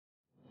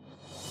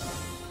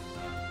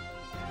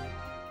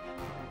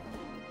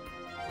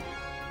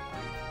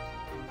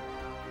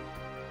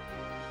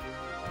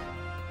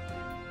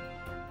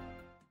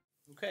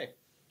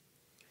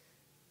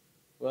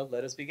Well,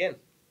 let us begin.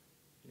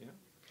 Yeah.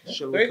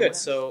 Very good.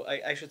 So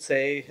I should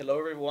say hello,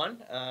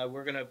 everyone.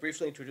 We're going to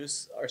briefly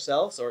introduce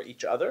ourselves or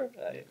each other.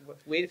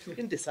 We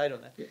can decide on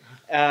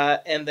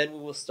that. And then we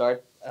will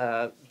start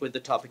with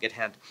the topic at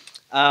hand.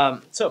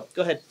 So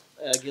go ahead,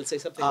 Gil, say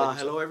something.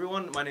 Hello,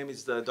 everyone. My name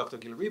is Dr.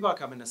 Gil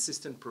Ribak. I'm an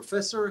assistant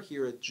professor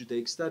here at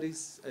Judaic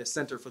Studies,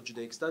 Center for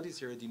Judaic Studies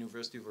here at the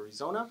University of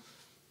Arizona.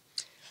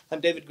 I'm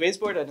David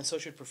Graizbord, an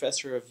associate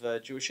professor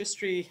of Jewish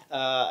history.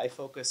 I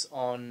focus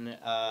on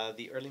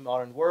the early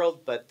modern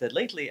world, but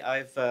lately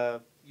I've,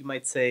 you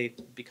might say,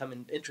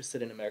 become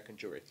interested in American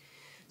Jewry.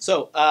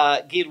 So,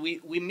 Gil,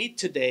 we meet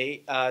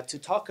today to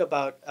talk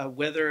about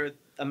whether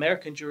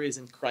American Jewry is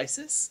in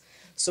crisis.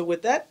 So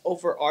with that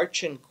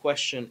overarching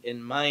question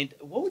in mind,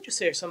 what would you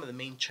say are some of the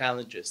main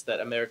challenges that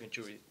American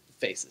Jewry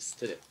faces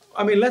today?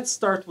 I mean, let's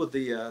start with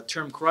the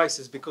term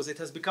crisis because it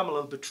has become a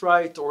little bit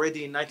trite.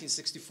 Already in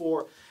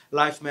 1964,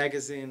 Life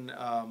magazine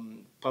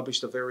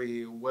published a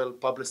very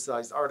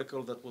well-publicized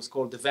article that was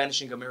called The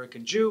Vanishing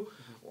American Jew,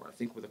 or I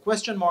think with a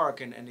question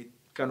mark, and it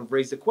kind of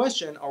raised the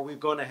question, are we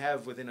going to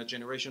have within a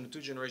generation or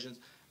two generations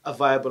a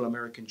viable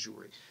American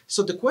Jewry?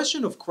 So the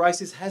question of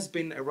crisis has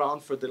been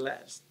around for the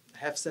last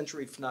half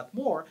century, if not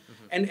more,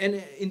 and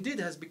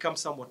indeed has become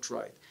somewhat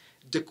trite.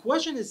 The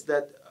question is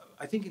that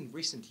I think in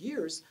recent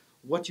years,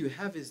 what you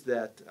have is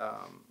that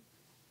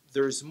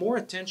there's more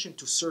attention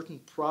to certain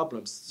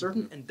problems,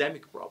 certain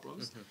endemic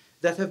problems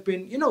that have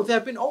been, they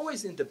have been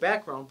always in the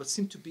background, but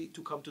seem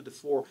to come to the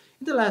fore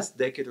in the last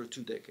decade or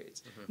 2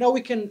 decades. Now we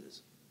can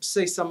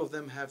say some of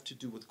them have to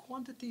do with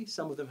quantity,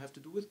 some of them have to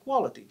do with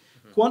quality.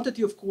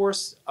 Quantity, of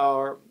course,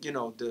 are,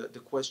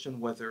 the question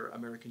whether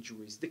American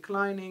Jewry is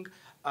declining,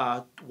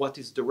 what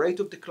is the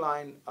rate of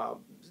decline.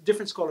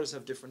 Different scholars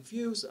have different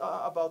views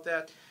about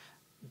that.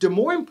 The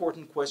more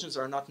important questions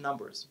are not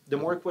numbers. The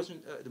more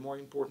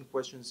important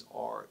questions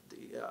are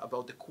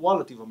about the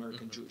quality of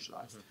American Jewish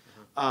life.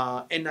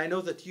 And I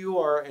know that you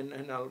are,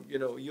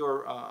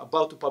 you're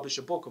about to publish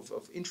a book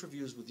of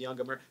interviews with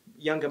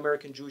young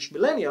American Jewish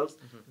millennials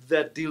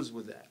that deals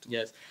with that.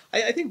 Yes,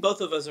 I think both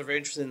of us are very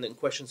interested in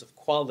questions of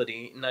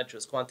quality, not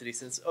just quantity.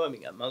 Since,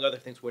 among other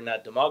things, we're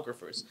not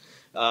demographers,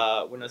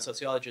 we're not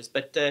sociologists.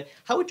 But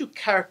how would you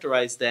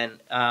characterize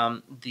then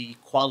the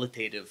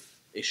qualitative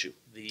issue?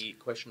 The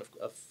question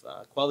of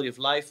quality of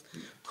life,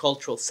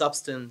 cultural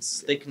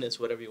substance, thickness,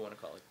 whatever you want to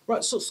call it.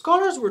 Right, so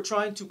scholars were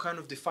trying to kind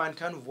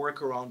of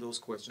work around those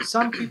questions.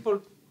 Some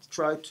people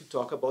tried to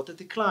talk about the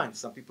decline.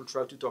 Some people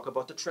tried to talk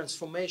about the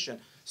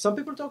transformation. Some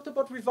people talked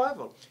about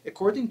revival.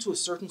 According to a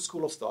certain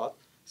school of thought,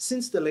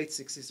 since the late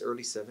 60s,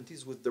 early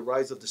 70s, with the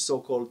rise of the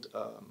so-called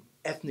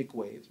ethnic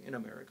wave in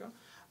America,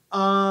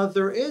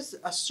 there is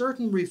a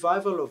certain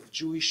revival of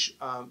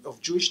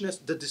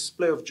Jewishness, the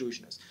display of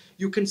Jewishness.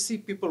 You can see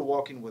people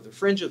walking with their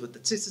fringes, with the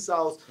tzitzis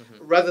out,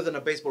 rather than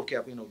a baseball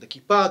cap. The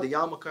kippah, the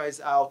yarmulke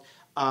is out.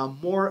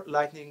 More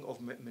lighting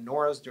of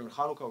menorahs during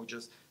Hanukkah. We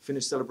just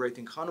finished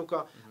celebrating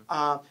Hanukkah.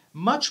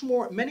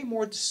 Many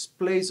more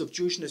displays of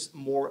Jewishness,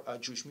 more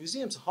Jewish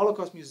museums,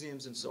 Holocaust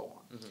museums, and so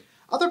on.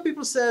 Other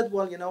people said,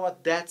 well, you know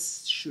what, that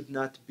should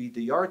not be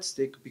the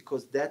yardstick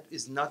because that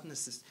does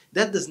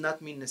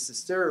not mean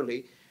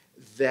necessarily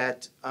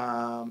that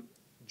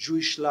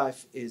Jewish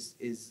life is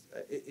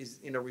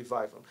in a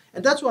revival.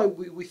 And that's why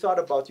we thought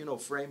about,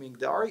 framing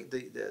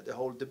the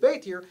whole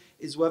debate here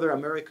is whether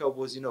America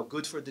was,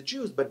 good for the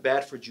Jews but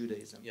bad for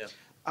Judaism. Yeah.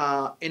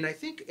 And I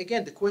think,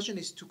 again, the question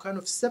is to kind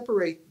of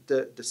separate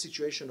the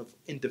situation of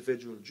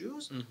individual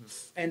Jews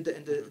and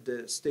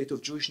the state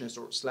of Jewishness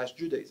or /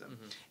 Judaism.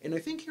 And I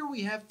think here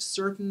we have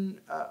certain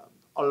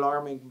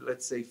alarming,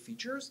 let's say,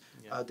 features.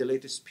 Yeah. The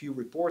latest Pew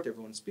report,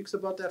 everyone speaks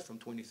about that, from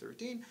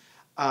 2013,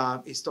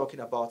 is talking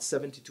about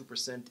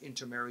 72%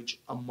 intermarriage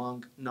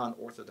among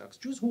non-Orthodox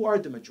Jews, who are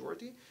the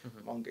majority,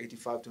 among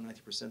 85 to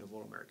 90% of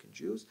all American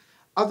Jews.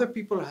 Other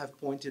people have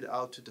pointed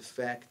out to the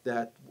fact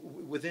that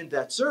within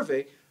that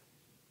survey,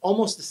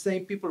 almost the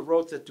same people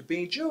wrote that to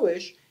being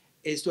Jewish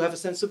is to have a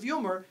sense of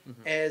humor,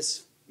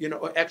 as,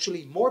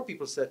 actually more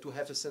people said to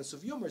have a sense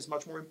of humor is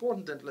much more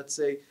important than, let's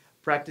say,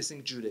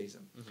 practicing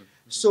Judaism.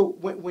 So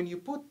when you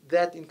put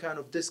that in kind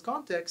of this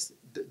context,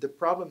 the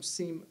problems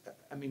seem,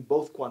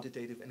 both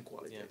quantitative and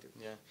qualitative.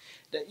 Yeah.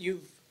 That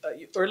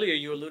earlier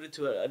you alluded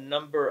to a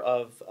number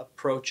of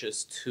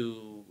approaches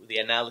to the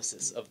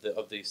analysis of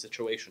the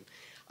situation.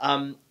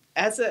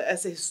 As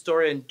a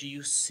historian, do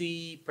you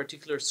see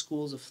particular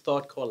schools of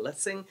thought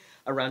coalescing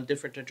around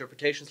different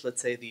interpretations?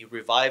 Let's say the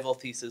revival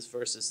thesis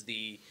versus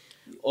the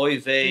oy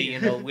vey,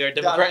 we're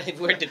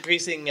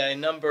decreasing in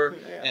number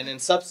and in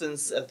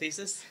substance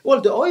thesis?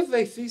 Well, the oy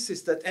vey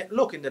thesis that,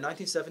 look, in the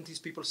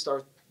 1970s, people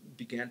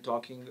began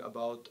talking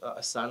about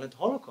a silent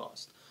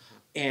Holocaust.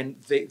 And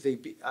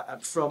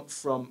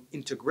from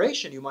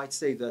integration, you might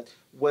say that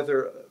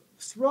whether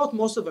throughout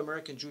most of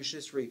American Jewish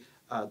history,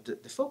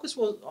 the focus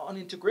was on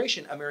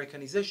integration,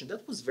 Americanization.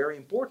 That was very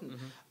important,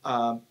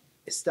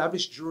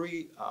 established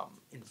Jewry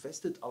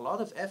invested a lot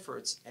of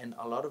efforts and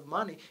a lot of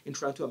money in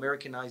trying to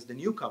Americanize the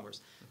newcomers.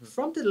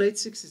 From the late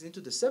 60s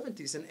into the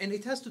 70s, and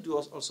it has to do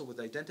also with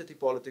identity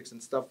politics and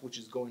stuff which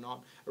is going on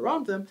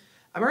around them,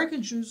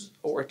 American Jews,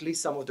 or at least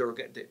some of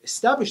the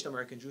established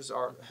American Jews,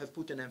 have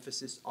put an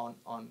emphasis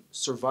on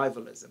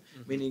survivalism,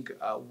 meaning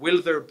will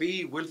there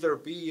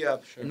be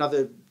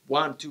another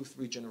 1, 2,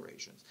 3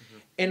 generations?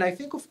 And I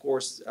think, of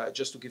course,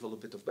 just to give a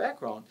little bit of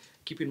background,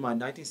 keep in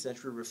mind 19th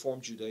century Reform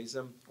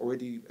Judaism,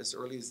 already as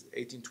early as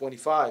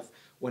 1825,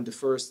 when the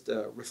first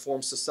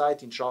Reform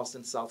Society in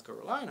Charleston, South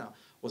Carolina,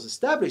 was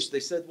established.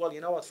 They said, well,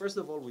 you know what, first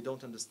of all, we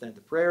don't understand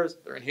the prayers,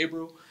 they're in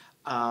Hebrew.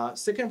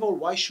 Second of all,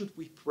 why should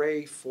we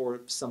pray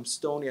for some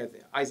stony?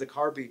 Isaac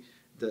Harvey,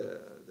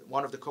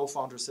 one of the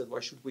co-founders, said,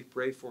 why should we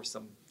pray for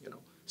some,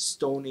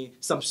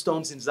 some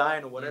stones in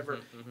Zion or whatever?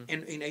 And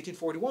in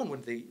 1841,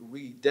 when they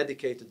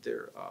rededicated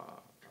their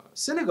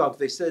synagogue,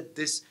 they said,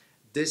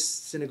 this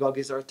synagogue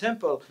is our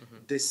temple,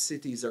 this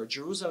city is our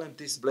Jerusalem,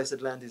 this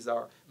blessed land is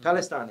our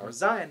Palestine, our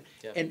Zion.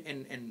 Yeah.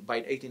 And by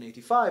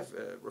 1885,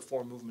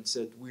 Reform movement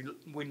said,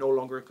 we no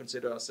longer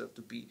consider ourselves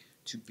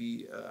to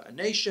be a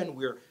nation,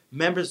 we're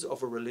members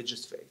of a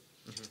religious faith.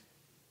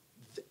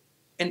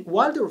 And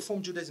while the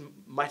Reform Judaism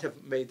might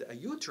have made a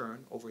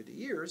U-turn over the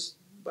years,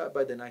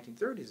 by the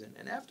 1930s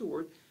and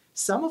afterward,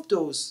 some of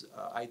those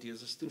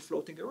ideas are still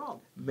floating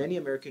around. Many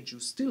American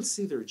Jews still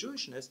see their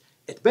Jewishness,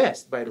 at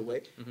best, by the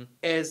way,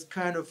 as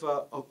kind of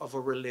a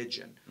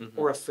religion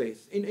or a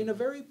faith, in a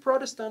very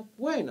Protestant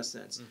way, in a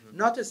sense,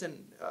 not as a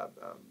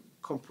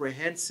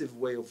comprehensive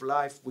way of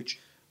life which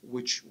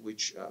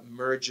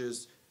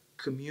merges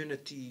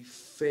community,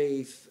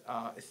 faith,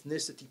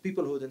 ethnicity,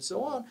 peoplehood, and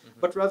so on,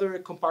 but rather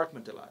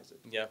compartmentalize it.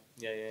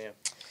 Yeah.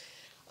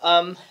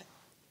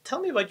 Tell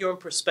me about your own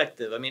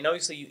perspective. I mean,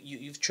 obviously,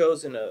 you've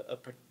chosen a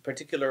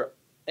particular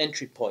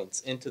entry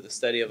points into the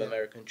study of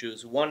American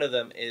Jews. One of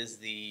them is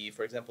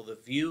for example, the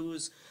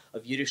views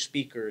of Yiddish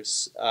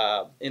speakers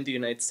in the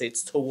United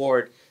States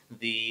toward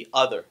the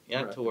other,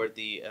 toward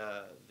the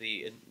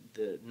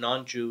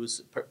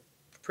non-Jews,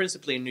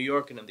 principally in New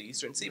York and on the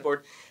Eastern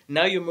Seaboard.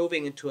 Now you're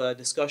moving into a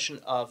discussion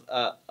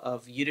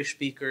of Yiddish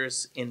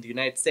speakers in the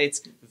United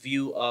States'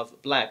 view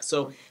of blacks.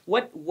 So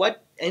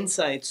what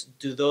insights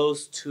do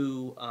those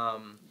two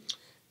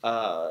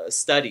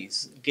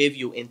studies give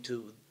you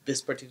into this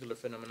particular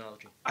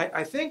phenomenology?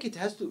 I think it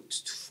has to,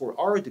 for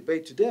our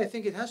debate today, I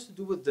think it has to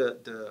do with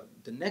the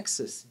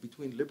nexus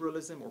between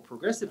liberalism or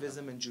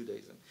progressivism and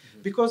Judaism.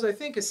 Because I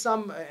think as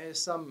some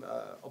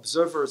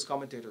observers,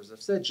 commentators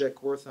have said, Jack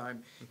Wertheim,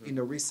 in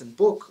a recent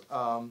book,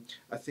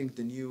 I think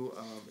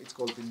it's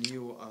called The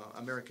New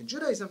American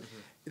Judaism,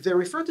 they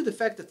refer to the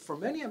fact that for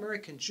many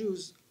American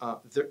Jews,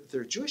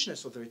 their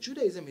Jewishness or their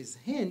Judaism is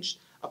hinged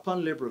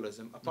upon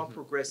liberalism, upon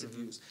progressive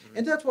views.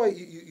 And that's why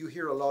you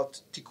hear a lot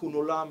tikkun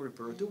olam,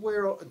 repair the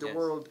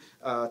world,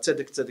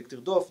 tzedek, tzedek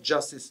tirdof,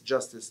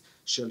 justice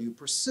shall you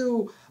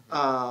pursue,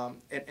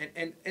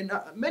 and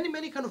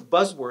many kind of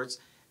buzzwords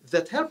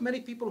that help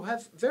many people who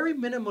have very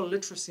minimal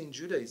literacy in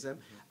Judaism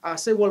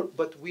say, well,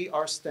 but we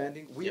are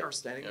standing,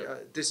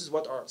 this is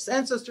what our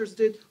ancestors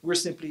did, we're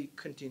simply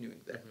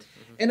continuing that.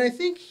 And I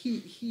think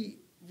he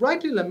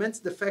rightly laments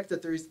the fact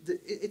that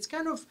it's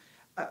kind of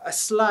a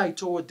slide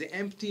toward the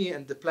empty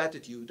and the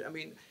platitude. I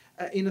mean,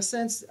 in a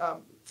sense,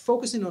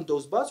 focusing on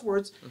those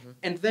buzzwords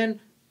and then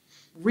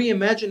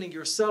reimagining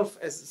yourself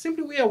as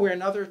simply we're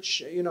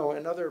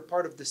another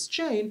part of this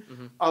chain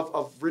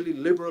of really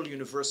liberal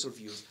universal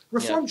views.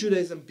 Reform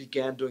Judaism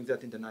began doing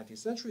that in the 19th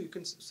century. You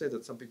can say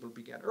that some people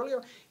began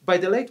earlier. By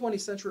the late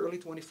 20th century, early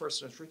 21st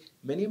century,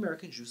 many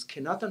American Jews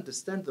cannot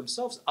understand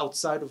themselves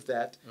outside of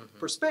that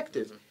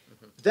perspective.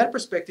 That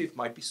perspective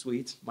might be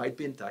sweet, might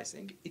be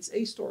enticing. It's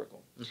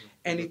ahistorical.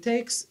 And it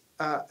takes,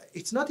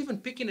 it's not even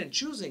picking and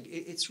choosing.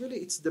 It's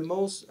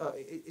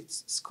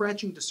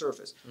scratching the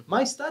surface.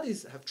 My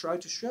studies have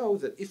tried to show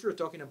that if you're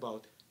talking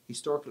about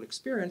historical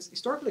experience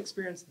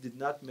did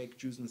not make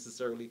Jews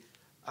necessarily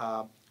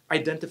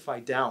identify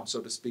down,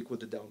 so to speak,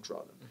 with the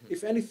downtrodden.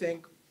 If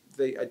anything,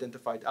 they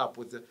identified up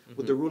with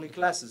the ruling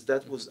classes.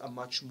 That was a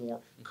much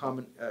more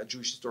common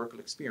Jewish historical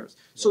experience.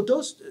 So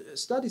those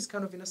studies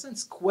kind of, in a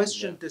sense,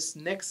 question this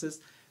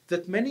nexus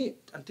that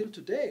until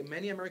today,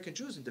 many American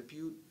Jews in the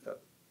Pew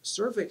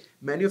survey,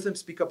 many of them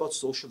speak about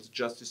social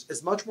justice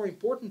as much more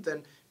important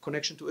than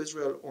connection to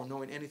Israel or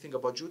knowing anything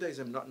about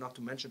Judaism, not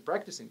to mention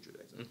practicing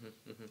Judaism.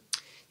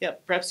 Yeah,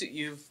 perhaps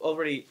you've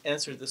already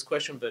answered this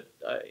question, but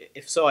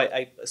if so,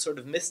 I sort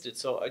of missed it.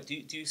 So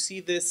do you see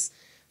this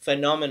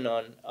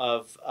phenomenon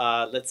of,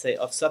 let's say,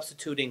 of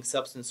substituting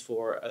substance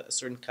for a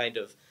certain kind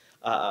of,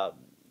 a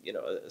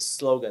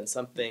slogan,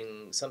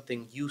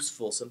 something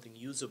useful, something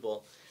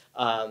usable,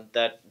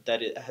 that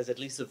it has at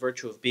least the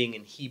virtue of being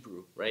in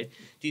Hebrew, right?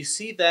 Do you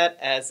see that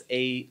as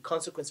a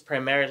consequence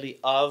primarily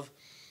of,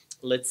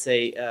 let's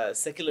say,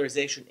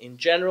 secularization in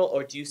general,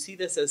 or do you see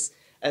this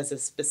as a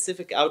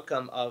specific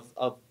outcome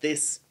of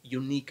this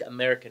unique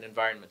American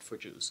environment for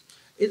Jews?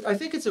 I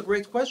think it's a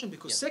great question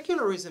because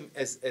secularism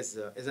as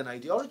an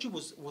ideology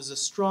was a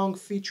strong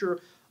feature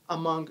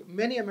among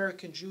many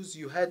American Jews,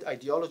 you had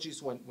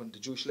ideologies when the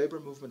Jewish labor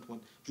movement, when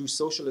Jewish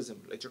socialism,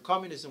 later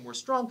communism were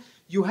strong,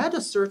 you had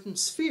a certain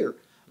sphere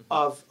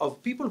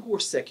of people who were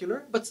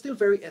secular, but still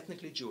very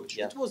ethnically Jewish.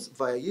 Yeah. It was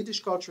via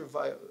Yiddish culture,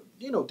 via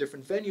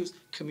different venues,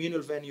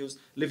 communal venues,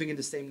 living in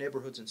the same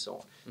neighborhoods and so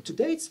on.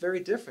 Today it's very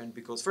different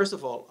because, first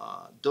of all,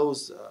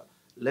 those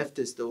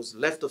leftists, those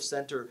left of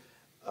center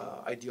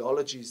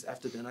ideologies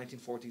after the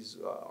 1940s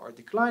are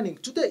declining.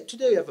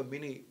 Today you have a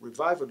mini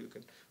revival. You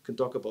can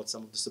talk about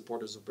some of the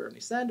supporters of Bernie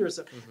Sanders.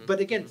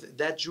 But again,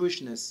 that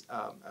Jewishness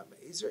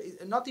is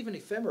not even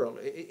ephemeral.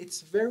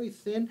 It's very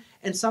thin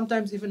and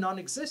sometimes even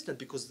non-existent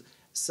because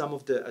some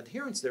of the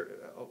adherents there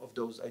of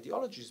those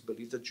ideologies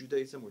believe that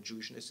Judaism or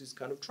Jewishness is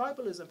kind of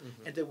tribalism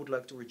and they would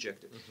like to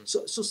reject it.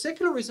 So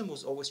secularism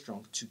was always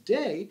strong.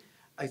 Today,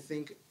 I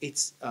think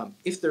it's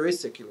if there is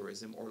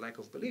secularism or lack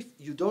of belief,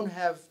 you don't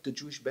have the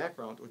Jewish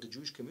background or the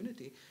Jewish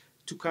community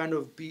to kind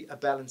of be a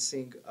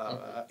balancing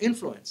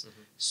influence.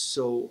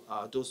 So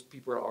those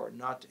people are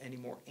not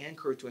anymore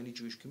anchored to any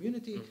Jewish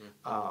community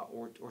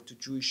or to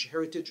Jewish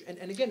heritage.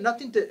 And again,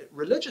 not in the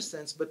religious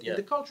sense, but in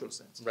the cultural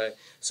sense. Right.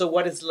 So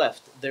what is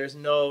left? There's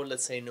no,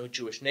 let's say, no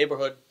Jewish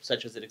neighborhood,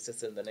 such as it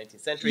existed in the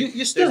 19th century.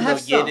 You still have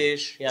some.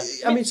 Yiddish. Yeah.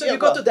 I mean, so you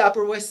go to the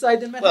Upper West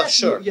Side in Manhattan. Well,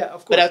 sure. Yeah,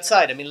 of course. But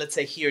outside, I mean, let's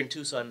say here in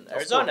Tucson,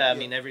 Arizona, I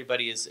mean,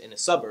 everybody is in a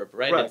suburb,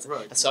 right? Right, It's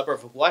right. A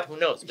suburb of what? Who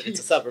knows? But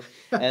it's a suburb.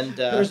 And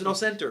there's no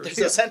center. There's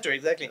no center,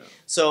 exactly. Yeah.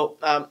 So,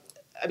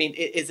 I mean,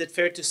 is it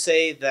fair to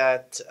say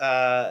that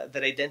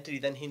that identity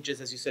then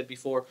hinges, as you said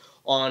before,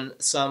 on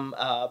some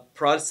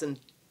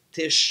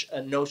Protestantish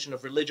notion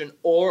of religion,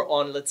 or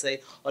on, let's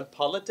say, on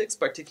politics,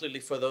 particularly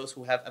for those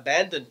who have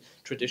abandoned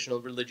traditional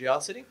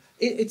religiosity?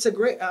 It's a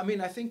great, I mean,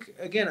 I think,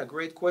 again, a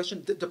great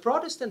question. The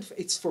Protestant,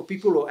 it's for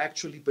people who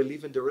actually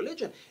believe in the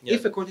religion. Yeah.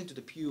 If, according to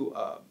the Pew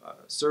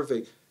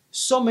survey,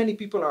 so many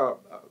people are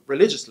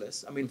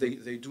religiousess. I mean,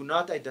 they do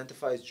not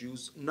identify as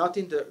Jews,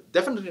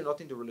 definitely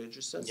not in the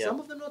religious sense. Yeah. Some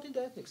of them not in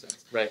the ethnic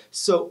sense. Right.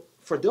 So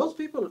for those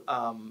people,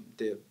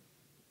 the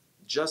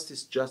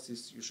justice,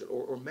 you should,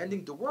 or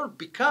mending the world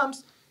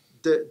becomes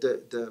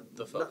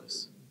the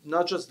focus.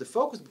 Not just the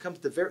focus, becomes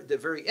the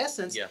very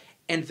essence. Yeah.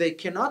 And they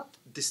cannot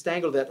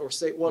disentangle that or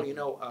say, well,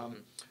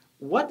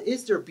 what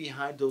is there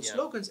behind those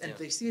slogans? And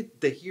they see it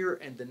the here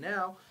and the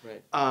now,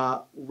 Right.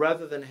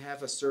 Rather than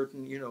have a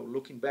certain,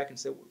 looking back and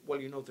say,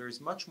 well, there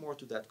is much more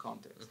to that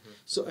context.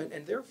 So,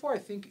 and therefore, I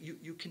think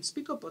you can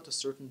speak about a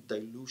certain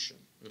dilution.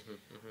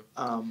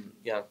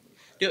 Yeah.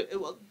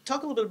 Well,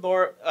 talk a little bit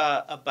more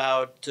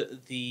about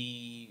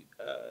the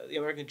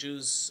American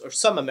Jews, or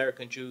some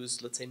American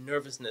Jews, let's say,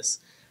 nervousness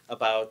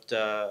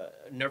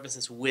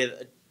with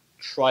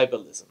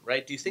tribalism,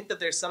 right? Do you think that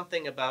there's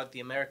something about the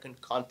American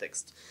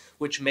context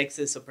which makes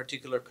this a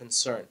particular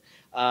concern?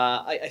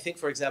 I think,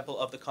 for example,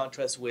 of the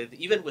contrast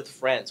even with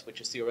France,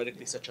 which is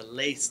theoretically such a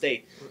lay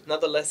state.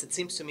 Nonetheless, it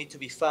seems to me to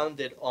be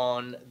founded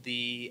on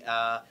the,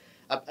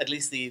 at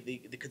least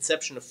the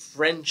conception of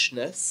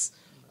Frenchness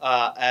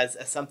as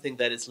something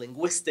that is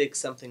linguistic,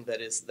 something that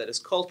is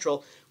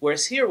cultural.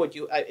 Whereas here,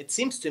 it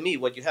seems to me,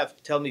 what you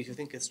have, tell me if you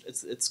think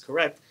it's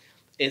correct,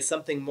 is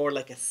something more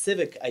like a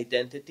civic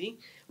identity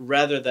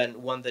rather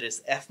than one that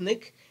is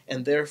ethnic,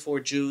 and therefore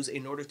Jews,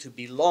 in order to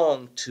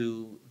belong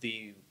to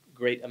the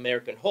great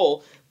American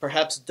whole,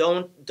 perhaps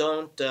don't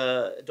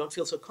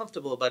feel so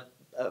comfortable about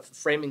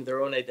framing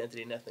their own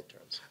identity in ethnic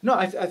terms. No,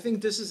 I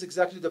think this is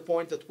exactly the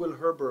point that Will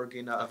Herberg,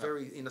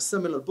 in a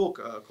seminal book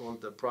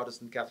called The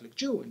Protestant Catholic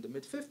Jew in the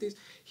mid-50s,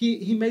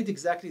 he made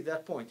exactly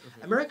that point.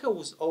 America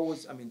was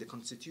always, I mean, the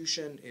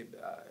Constitution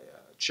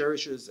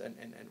cherishes and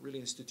really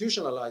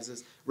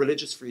institutionalizes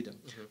religious freedom.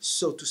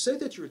 So to say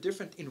that you're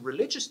different in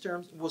religious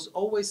terms was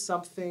always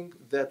something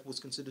that was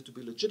considered to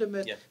be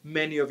legitimate. Yeah.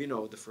 Many of,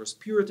 the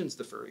first Puritans,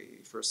 the very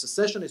first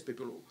secessionists,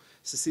 people who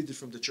seceded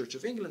from the Church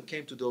of England,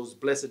 came to those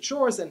blessed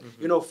shores and,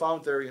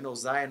 found their,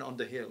 Zion on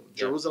the hill,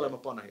 Jerusalem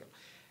upon a hill.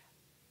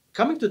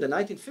 Coming to the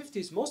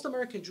 1950s, most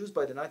American Jews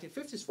by the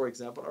 1950s, for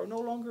example, are no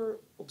longer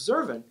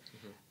observant.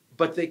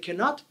 But they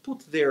cannot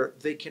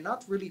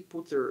really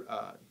put their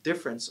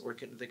difference, or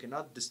they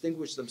cannot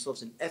distinguish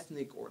themselves in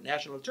ethnic or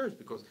national terms,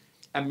 because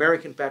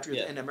American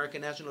patriotism and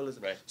American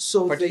nationalism. Right.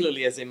 So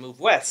particularly as they move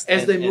west.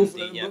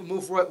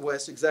 Move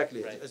west,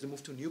 exactly, right. as they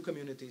move to new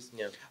communities.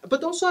 Yeah.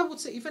 But also, I would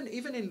say,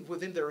 even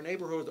within their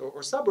neighborhood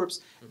or suburbs,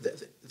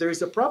 there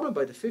is a problem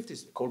by the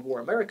 50s, Cold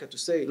War America, to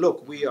say,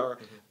 look, we are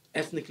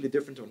ethnically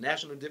different or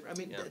nationally different. I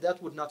mean,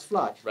 that would not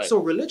fly. Right. So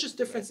religious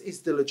difference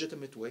is the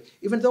legitimate way,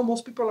 even though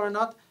most people are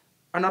not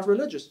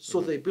religious. So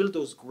they build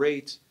those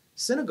great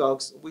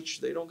synagogues, which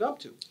they don't go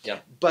to. Yeah.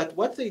 But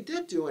what they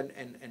did do,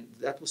 and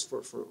that was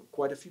for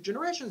quite a few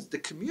generations, the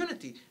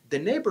community, the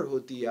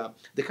neighborhood,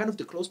 the kind of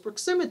the close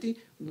proximity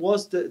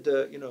was the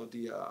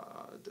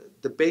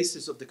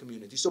basis of the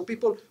community. So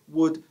people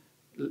would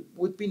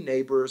be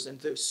neighbors and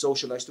they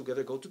socialize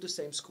together, go to the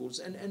same schools,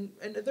 and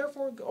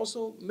therefore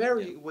also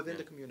marry within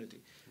the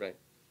community. Right.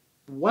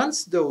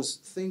 Once those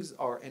things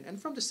are,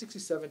 and from the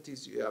 60s,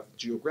 70s, you have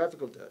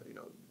geographical,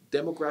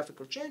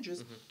 demographical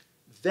changes,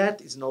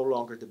 that is no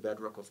longer the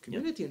bedrock of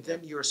community, and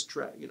then you're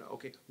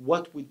okay,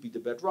 what would be the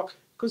bedrock?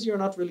 Because you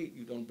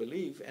don't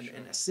believe, and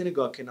a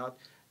synagogue cannot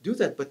do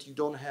that, but you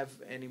don't have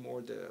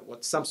anymore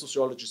what some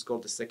sociologists call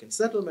the second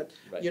settlement,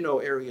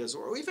 areas,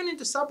 or even in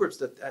the suburbs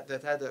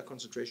that had a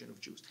concentration of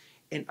Jews.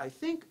 And I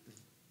think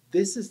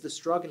this is the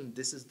struggle, and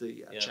this is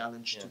the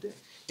challenge today.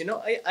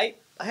 I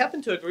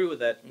happen to agree with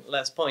that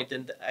last point,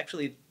 and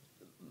actually,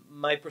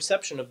 my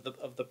perception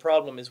of the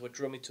problem is what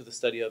drew me to the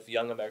study of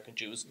young American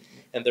Jews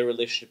and their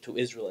relationship to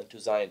Israel and to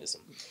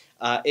Zionism.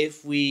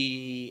 If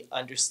we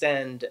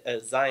understand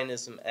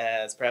Zionism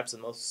as perhaps the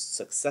most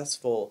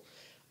successful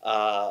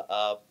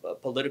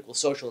political,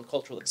 social, and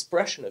cultural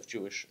expression of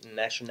Jewish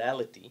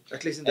nationality,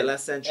 at least in the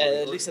last century.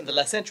 At least in the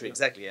last century,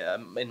 exactly.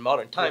 In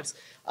modern times,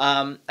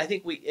 I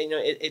think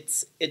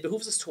it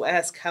behooves us to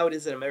ask how it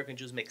is that American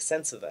Jews make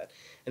sense of that.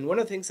 And one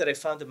of the things that I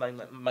found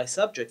in my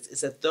subjects is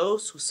that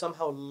those who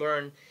somehow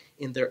learn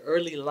in their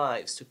early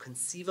lives to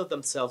conceive of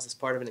themselves as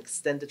part of an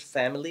extended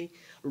family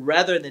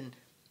rather than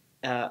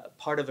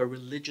part of a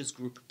religious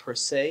group per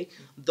se,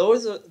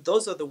 those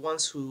are the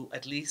ones who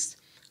at least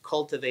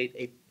cultivate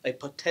a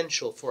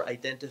potential for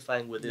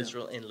identifying with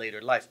Israel in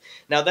later life.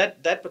 Now,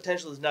 that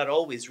potential is not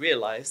always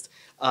realized.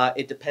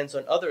 It depends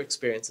on other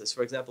experiences.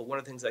 For example, one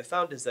of the things I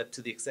found is that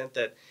to the extent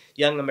that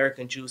young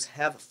American Jews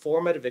have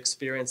formative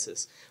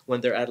experiences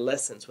when they're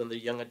adolescents, when they're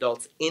young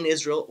adults in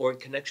Israel or in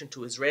connection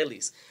to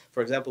Israelis,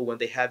 for example, when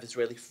they have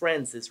Israeli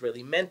friends,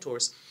 Israeli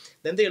mentors,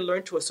 then they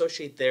learn to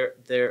associate their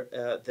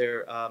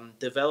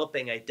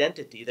developing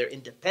identity, their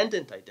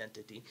independent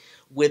identity,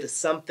 with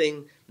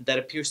something that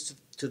appears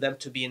to them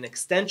to be an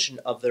extension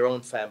of their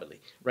own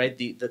family, right?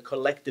 The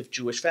collective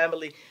Jewish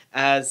family,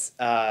 as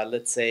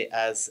let's say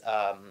as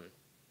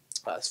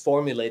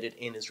formulated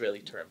in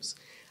Israeli terms.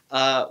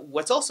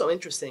 What's also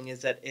interesting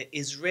is that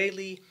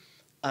Israeli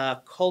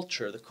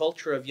culture, the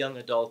culture of young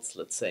adults,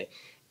 let's say,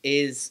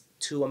 is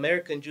to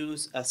American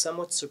Jews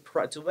somewhat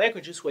surprised. To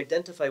American Jews who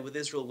identify with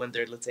Israel when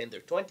they're, let's say, in their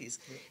 20s,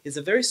 is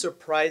a very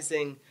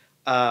surprising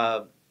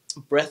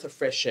breath of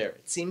fresh air.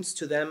 It seems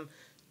to them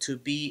to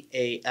be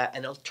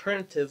an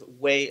alternative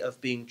way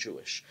of being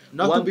Jewish.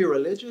 Not to be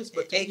religious,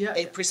 but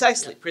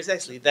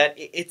precisely. That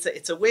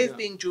it's a way of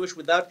being Jewish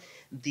without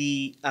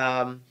the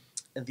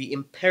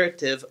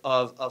imperative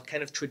of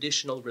kind of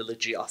traditional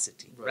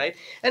religiosity, right?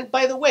 And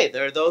by the way,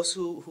 there are those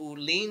who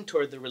lean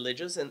toward the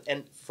religious,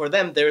 and for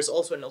them there's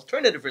also an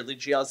alternative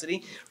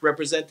religiosity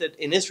represented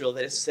in Israel,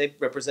 that is to say,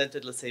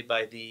 represented, let's say,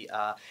 by the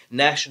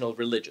national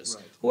religious,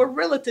 who are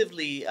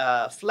relatively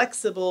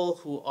flexible,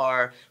 who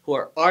are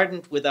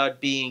ardent without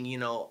being,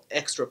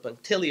 extra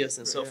punctilious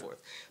and so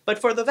forth. But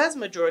for the vast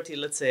majority,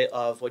 let's say,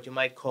 of what you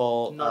might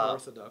call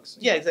non-Orthodox.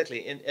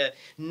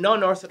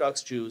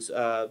 Non-Orthodox Jews,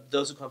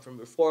 those who come from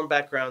Reform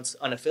backgrounds,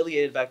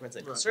 unaffiliated backgrounds,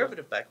 and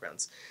conservative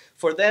backgrounds,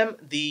 for them,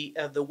 the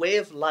way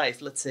of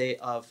life, let's say,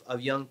 of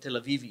young Tel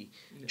Avivi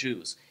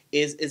Jews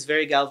is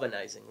very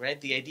galvanizing,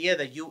 right? The idea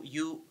that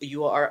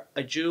you are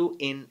a Jew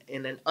in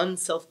an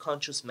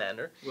unself-conscious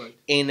manner,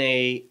 in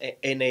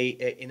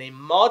a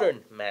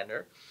modern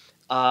manner.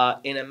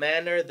 In a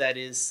manner that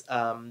is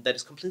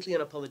completely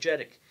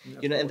unapologetic,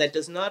 and that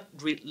does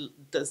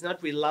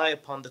not rely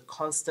upon the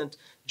constant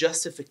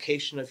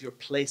justification of your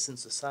place in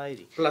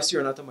society. Plus,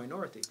 you're not a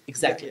minority.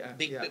 Exactly,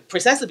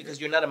 precisely because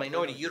you're not a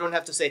minority. You don't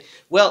have to say,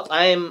 "Well,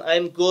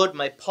 I'm good.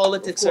 My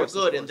politics are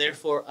good, and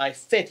therefore I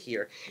fit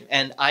here,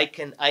 and I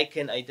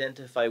can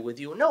identify with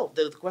you." No,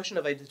 the question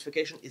of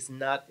identification is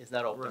not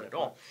open at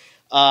all.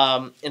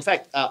 In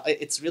fact,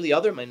 it's really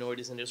other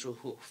minorities in Israel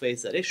who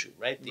face that issue,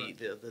 right?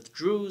 The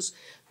Druze,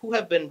 who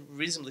have been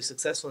reasonably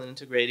successful in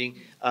integrating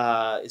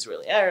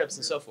Israeli Arabs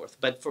and so forth.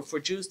 But for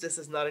Jews, this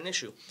is not an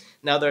issue.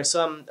 Now, there are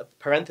some,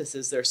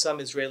 there are some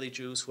Israeli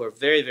Jews who are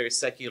very, very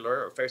secular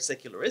or very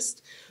secularist,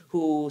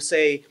 who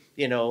say,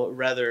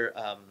 rather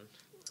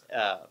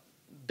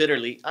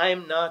bitterly,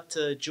 I'm not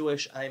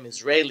Jewish, I'm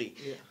Israeli.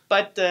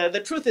 But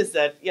the truth is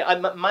that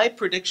my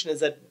prediction is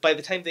that by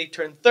the time they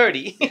turn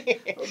 30,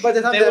 by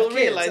the time they will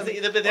realize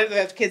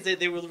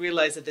they will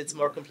realize that it's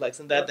more complex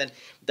than that.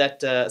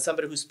 That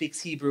somebody who speaks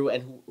Hebrew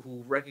and who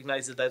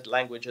recognizes that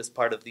language as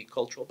part of the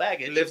cultural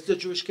baggage lives the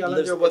Jewish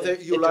calendar, whether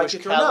you like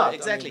it or not.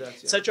 Exactly.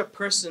 Such a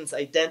person's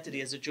identity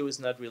as a Jew is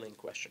not really in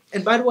question.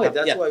 And by the way,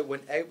 that's why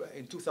when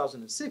in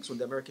 2006, when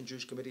the American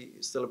Jewish Committee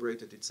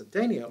celebrated its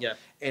centennial,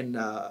 and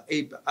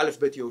Aleph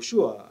Bet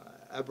Yehoshua,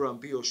 Abraham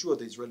B. Yehoshua,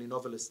 the Israeli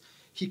novelist,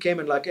 he came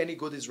and, like any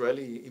good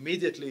Israeli,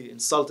 immediately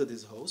insulted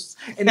his hosts,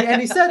 and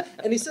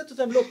he said to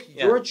them, "Look,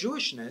 your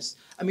Jewishness,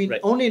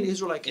 only in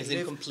Israel I can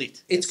live.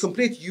 Incomplete. It's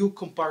complete. You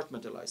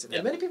compartmentalize it."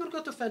 And many people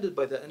got offended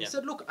by that, and he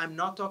said, "Look, I'm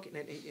not talking."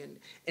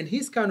 And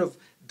he's kind of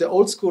the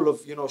old school of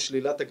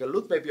Shlilat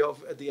Galut, maybe of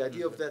the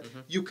idea of that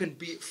you can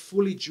be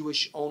fully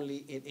Jewish only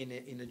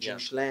in a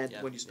Jewish land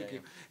when you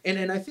speak.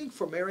 And I think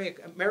for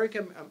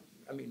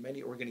I mean,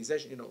 many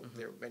organizations, you know,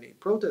 there are many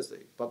protests.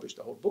 They published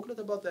a whole booklet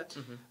about that.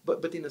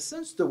 But in a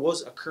sense, there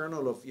was a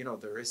kernel of, you know,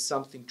 there is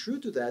something true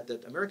to that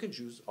American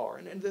Jews are,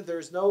 and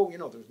there's no, you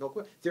know,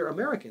 they're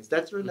Americans.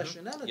 That's their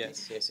nationality.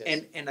 Yes.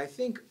 And I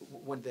think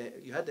when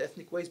you had the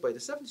ethnic ways by the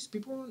 70s,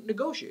 people were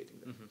negotiating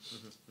them.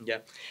 Yeah.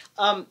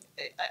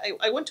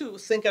 I want to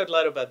think out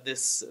loud about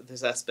this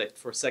aspect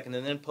for a second,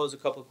 and then pose a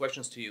couple of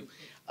questions to you.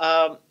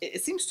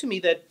 It seems to me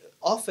that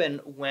often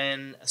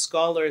when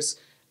scholars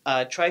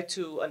try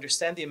to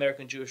understand the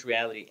American Jewish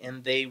reality,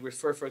 and they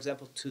refer, for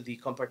example, to the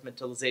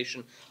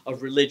compartmentalization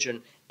of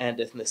religion and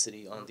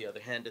ethnicity, on the other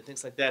hand, and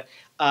things like that,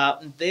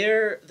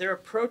 their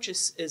approach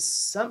is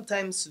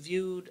sometimes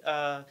viewed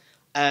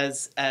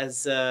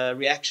as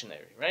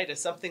reactionary, right?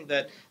 As something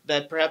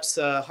that perhaps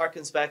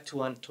harkens back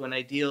to an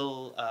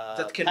ideal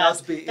that cannot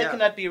past, be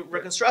cannot be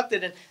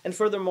reconstructed, and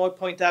furthermore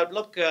point out,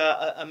 look,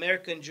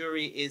 American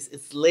Jewry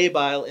it's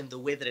labile in the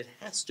way that it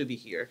has to be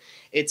here.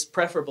 It's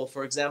preferable,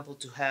 for example,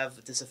 to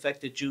have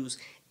disaffected Jews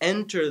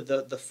enter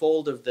the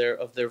fold of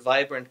their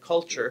vibrant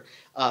culture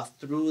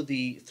through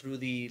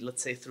the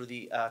let's say through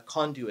the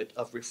conduit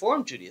of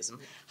Reform Judaism,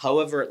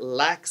 however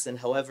lax and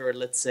however,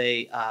 let's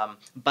say,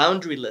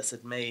 boundaryless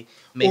it may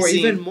or seem.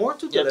 even more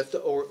to the left,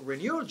 or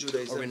renewal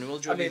Judaism.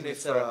 I mean,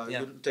 if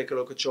you take a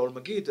look at Shaul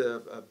Magid,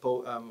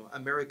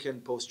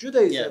 American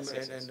post-Judaism,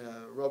 and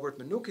Robert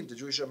Menuhin, the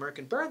Jewish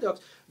American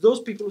paradox, those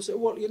people who say,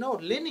 well, you know,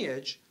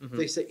 lineage,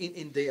 they say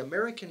in the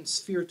American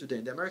sphere today,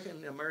 in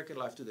the American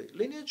life today,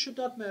 lineage should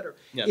not matter.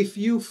 Yeah. If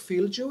you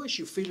feel Jewish,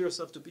 you feel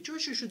yourself to be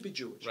Jewish, you should be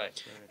Jewish.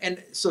 Right.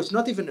 And so it's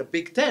not even a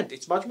big tent.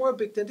 It's much more a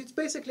big tent. It's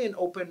basically an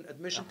open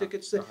admission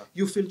ticket.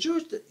 You feel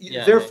Jewish,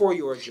 therefore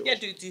you are Jewish. Yeah.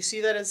 Do you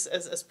see that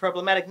as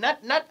problematic?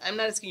 I'm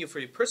not asking you for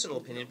your personal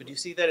opinion, but do you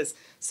see that as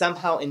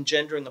somehow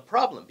engendering a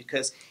problem?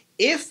 Because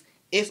if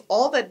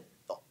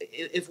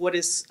what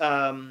is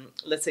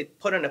let's say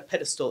put on a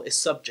pedestal is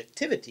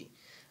subjectivity,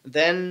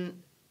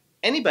 then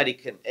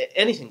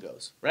anything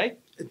goes, right?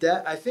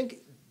 I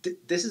think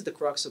this is the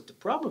crux of the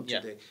problem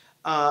today.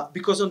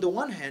 Because on the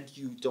one hand,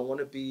 you don't want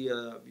to be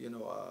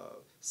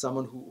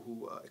someone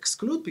who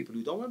exclude people.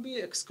 You don't want to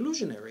be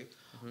exclusionary.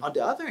 On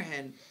the other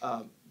hand,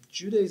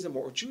 Judaism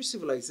or Jewish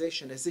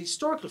civilization as a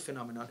historical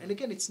phenomenon, and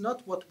again, it's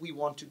not what we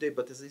want today,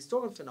 but as a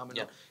historical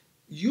phenomenon,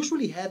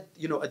 usually had,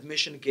 you know,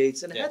 admission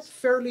gates and had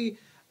fairly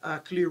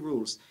clear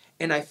rules.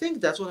 And I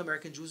think that's what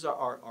American Jews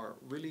are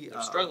really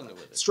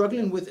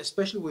struggling with,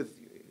 especially with.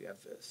 You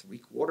have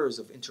 3/4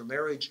 of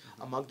intermarriage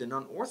among the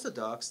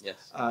non-Orthodox,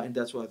 and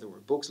that's why there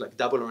were books like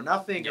Double or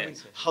Nothing. I mean,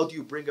 how do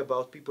you bring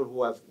about people who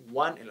have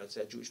one, let's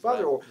say, a Jewish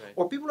father,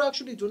 or people who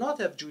actually do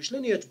not have Jewish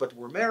lineage but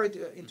were married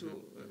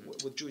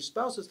with Jewish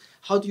spouses?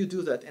 How do you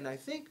do that? And I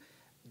think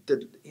that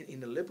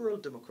in a liberal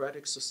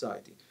democratic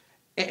society,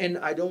 and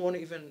I don't want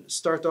to even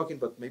start talking,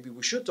 but maybe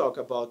we should talk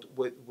about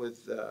with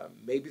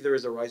maybe there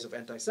is a rise of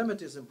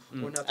anti-Semitism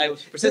or not. I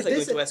was precisely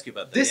going to ask you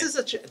about that. This is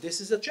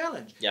a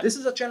challenge. This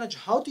is a challenge.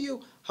 How do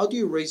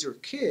you raise your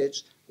kids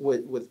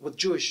with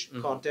Jewish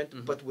content,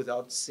 but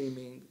without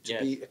seeming to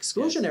be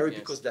exclusionary,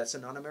 because that's a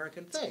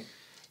non-American thing?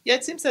 Yeah,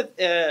 it seems that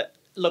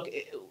look,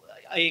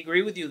 I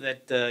agree with you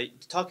that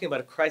talking about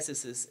a crisis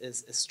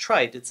is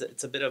trite.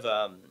 It's a bit of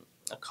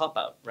a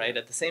cop-out, right?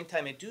 At the same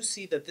time, I do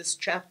see that this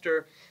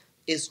chapter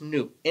is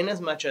new, in as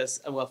much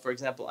as, well, for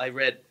example, I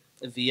read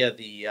via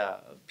the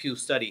Pew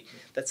study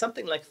that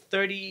something like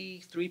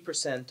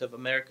 33% of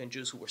American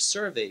Jews who were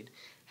surveyed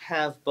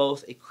have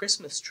both a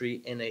Christmas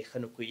tree and a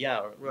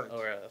Hanukkah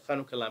or a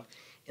Hanukkah lamp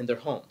in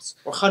their homes.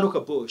 Or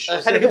Hanukkah bush.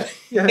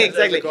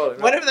 Exactly.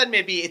 Whatever that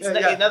may be, it's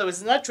in other words,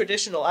 it's not a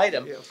traditional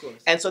item. Yeah, of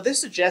course. And so this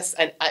suggests,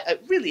 and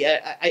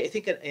I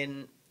think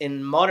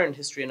in modern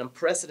history, an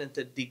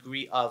unprecedented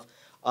degree of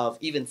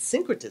even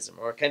syncretism,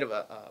 or kind of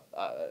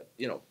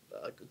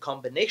a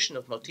combination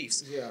of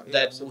motifs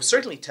that was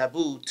certainly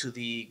taboo to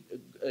the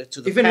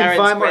even parents,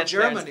 in Weimar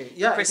Germany.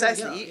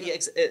 Precisely.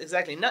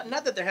 Exactly.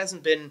 Not that there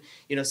hasn't been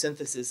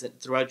synthesis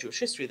throughout Jewish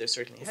history. There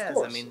certainly has.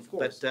 Course, I mean,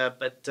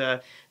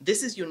 but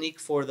this is unique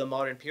for the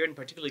modern period, and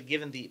particularly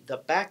given the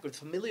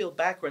familial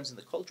backgrounds and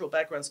the cultural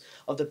backgrounds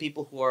of the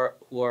people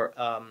who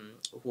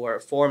are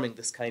forming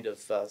this kind of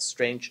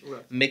strange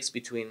mix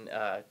between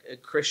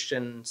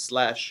Christian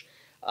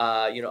 /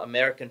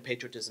 American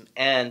patriotism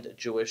and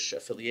Jewish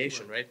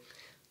affiliation, right?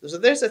 So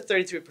there's a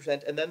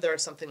 33%, and then there are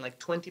something like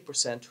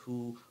 20%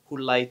 who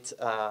light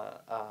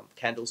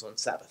candles on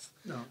Sabbath,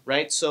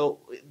 right? So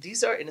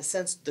these are, in a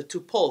sense, the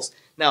two poles.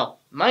 Now,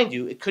 mind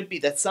you, it could be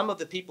that some of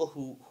the people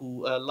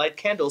who light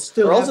candles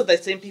are also the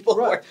same people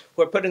who are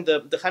putting the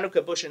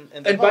Hanukkah bush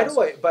in their homes.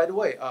 By the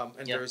way,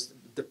 there's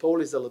the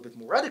pole is a little bit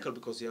more radical,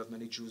 because you have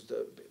many Jews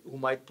who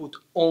might put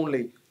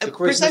only the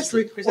Christmas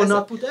tree, or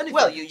not put anything.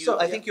 Well,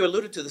 I think you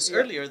alluded to this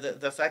earlier,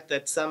 the fact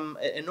that some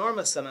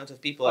enormous amount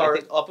of people, I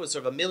think upwards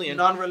of 1 million,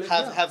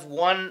 have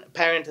one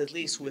parent at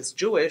least who is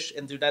Jewish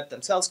and do not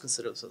themselves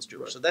consider themselves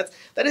Jewish. Right. So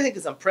that I think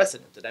is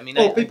unprecedented. I mean,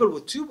 people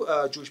with two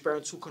Jewish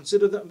parents who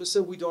consider them, say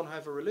we don't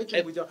have a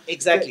religion. We don't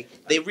exactly.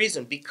 They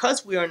reason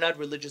because we are not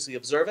religiously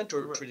observant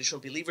or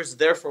traditional believers,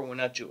 therefore we're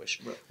not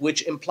Jewish,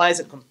 which implies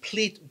a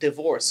complete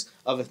divorce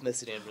of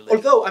ethnicity and religion.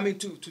 Although, I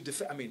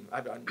mean,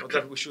 I don't know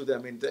that we should,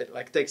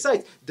 take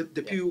sides.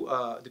 The Pew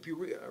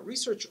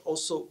research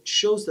also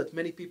shows that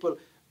many people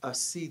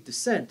see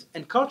descent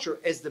and culture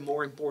as the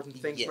more important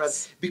things,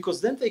 yes.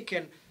 Because then they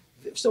can.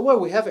 So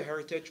we have a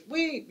heritage.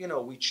 We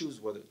choose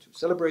whether to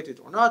celebrate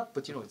it or not,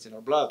 but it's in our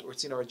blood or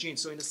it's in our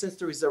genes. So in a sense,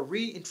 there is a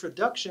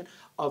reintroduction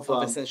of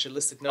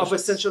essentialistic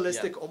notions.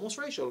 Almost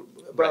racial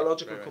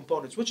biological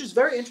components, which is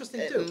very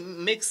interesting too.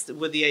 Mixed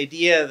with the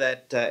idea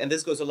that, and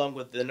this goes along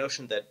with the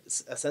notion that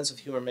a sense of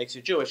humor makes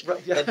you Jewish.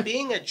 Right, yeah. That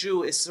being a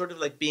Jew is sort of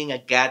like being a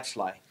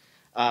gadfly.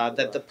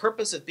 That the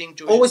purpose of being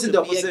Jewish always is in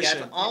to the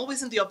opposition,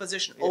 always in the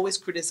opposition, always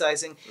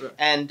criticizing,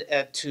 and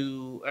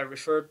to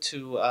refer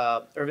to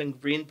Irving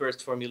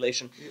Greenberg's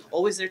formulation,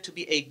 always there to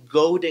be a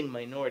goading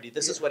minority.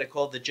 This is what I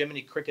call the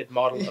Jiminy Cricket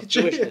model of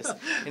Jewishness.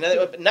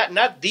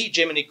 Not the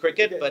Jiminy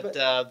Cricket, but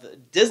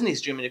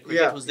Disney's Jiminy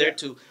Cricket was there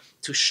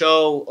to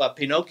show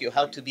Pinocchio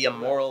how to be a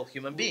moral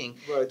human being.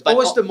 Right. But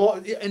always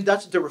and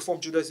that's the Reform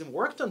Judaism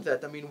worked on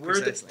that. I mean,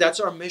 that's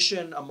our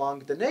mission among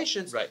the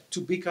nations,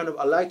 to be kind of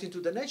a light into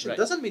the nation. It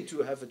doesn't mean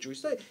to have a Jewish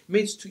state. It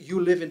means you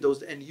live in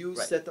those and you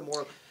set the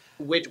moral.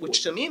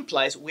 Which to me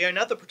implies we are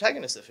not the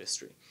protagonists of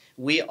history.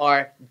 We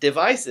are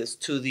devices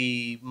to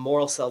the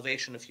moral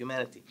salvation of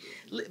humanity.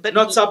 But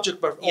not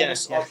subject, but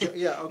almost object.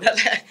 Yeah. Okay.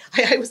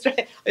 I was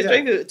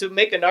trying to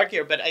make an arc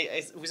here, but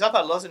we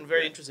somehow lost in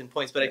very interesting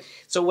points. But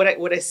so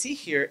what I see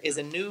here is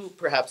a new,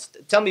 perhaps,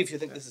 tell me if you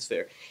think this is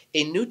fair,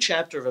 a new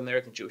chapter of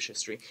American Jewish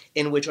history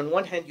in which on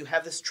one hand you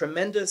have this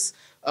tremendous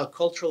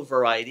cultural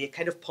variety, a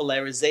kind of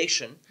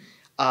polarization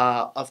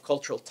of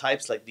cultural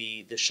types like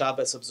the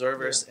Shabbos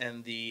observers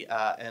and the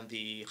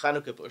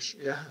Hanukkah Bush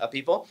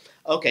people.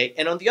 Okay,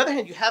 and on the other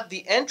hand, you have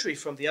the entry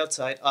from the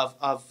outside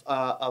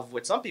of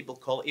what some people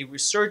call a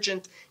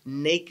resurgent,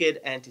 naked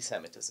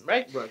anti-Semitism,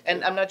 right?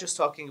 And I'm not just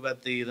talking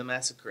about the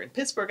massacre in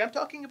Pittsburgh. I'm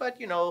talking about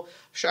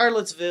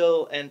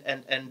Charlottesville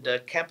and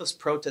campus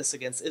protests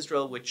against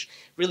Israel, which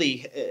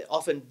really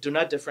often do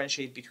not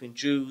differentiate between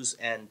Jews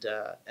and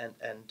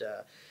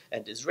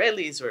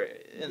Israelis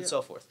and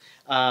so forth.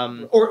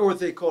 Or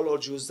they call all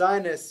Jews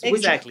Zionists.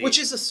 Exactly. Which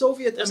is a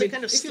Soviet... There's a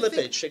kind of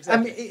slippage. Exactly. I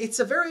mean, it's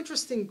a very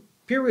interesting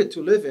period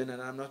to live in,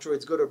 and I'm not sure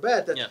it's good or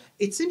bad.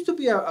 It seems to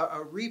be a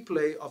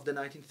replay of the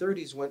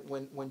 1930s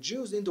when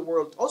Jews in the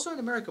world, also in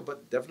America,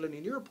 but definitely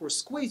in Europe, were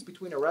squeezed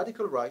between a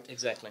radical right,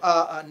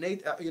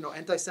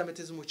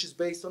 anti-Semitism, which is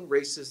based on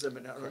racism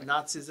and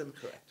Nazism,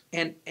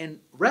 and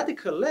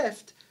radical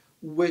left,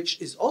 which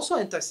is also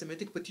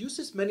anti-Semitic, but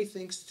uses many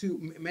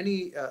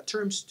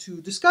terms to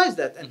disguise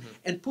that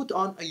and put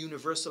on a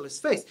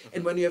universalist face.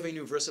 And when you have a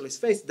universalist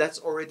face, that's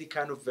already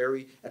kind of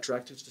very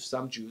attractive to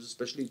some Jews,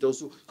 especially those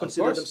who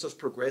consider themselves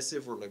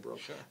progressive or liberal.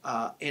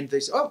 And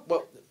they say, oh,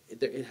 well,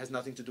 it has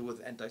nothing to do with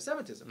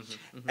anti-Semitism.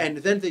 And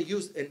then they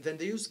use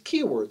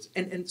keywords.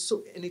 And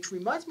it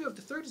reminds me of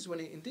the 30s when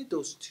indeed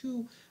those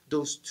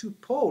two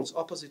poles,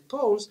 opposite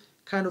poles,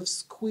 kind of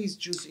squeeze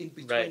Jews in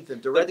between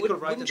them. The radical right and the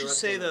radical left. Wouldn't you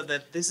say, though,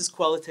 that this is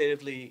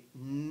qualitatively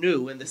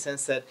new in the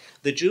sense that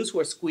the Jews who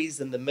are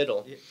squeezed in the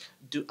middle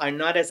are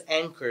not as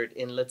anchored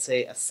in, let's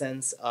say, a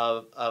sense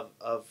of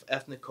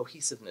ethnic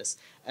cohesiveness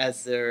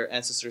as their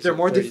ancestors? They're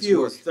more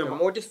diffuse. They're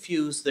more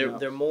diffuse.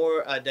 They're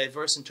more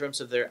diverse in terms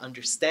of their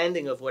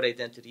understanding of what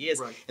identity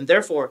is. And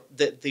therefore,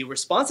 the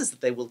responses that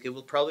they will give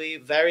will probably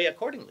vary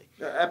accordingly.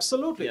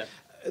 Absolutely. Yeah.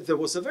 There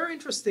was a very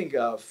interesting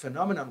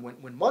phenomenon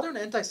when modern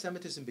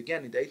anti-Semitism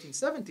began in the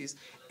 1870s,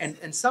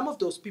 and some of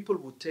those people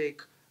would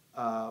take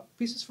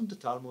pieces from the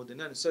Talmud, and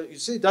then so you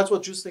see that's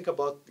what Jews think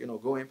about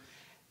Goyim.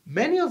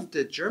 Many of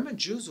the German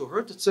Jews who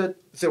heard it said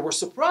they were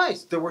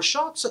surprised, they were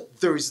shocked. So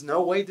there is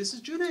no way this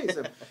is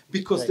Judaism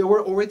because they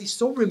were already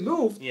so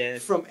removed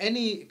from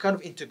any kind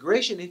of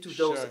integration into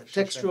those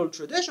textual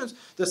traditions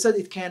that said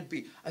it can't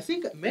be. I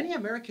think many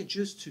American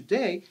Jews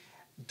today,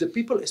 the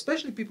people,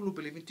 especially people who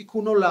believe in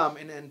tikkun olam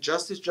and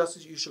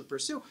justice you shall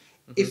pursue,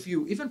 if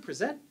you even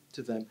present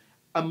to them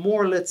a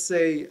more, let's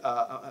say,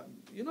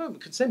 we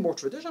could say more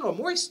traditional or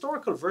more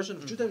historical version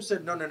of Judaism,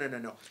 said,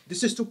 no.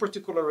 This is too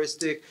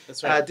particularistic.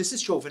 That's right. This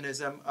is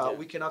chauvinism.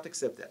 We cannot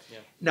accept that.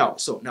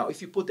 Now,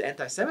 if you put the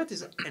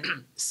anti-Semitism, and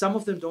some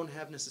of them don't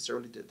have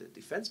necessarily the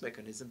defense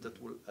mechanism that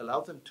will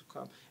allow them to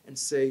come and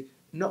say,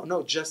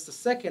 no, just a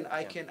second,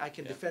 I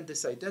can defend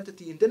this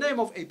identity in the name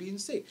of A, B, and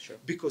C.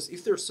 Because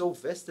if they're so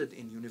vested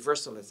in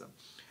universalism,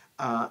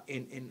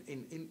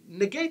 in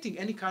negating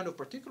any kind of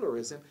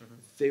particularism,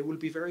 they will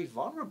be very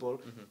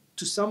vulnerable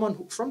to someone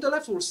who, from the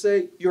left, will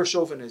say you're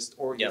chauvinist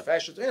or you're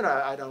fascist.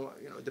 I don't.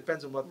 It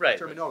depends on what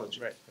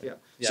terminology.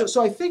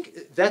 So I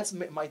think that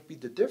might be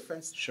the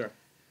difference.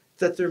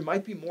 that there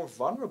might be more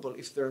vulnerable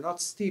if they're not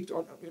steeped,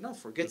 or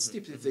forget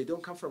steeped, if they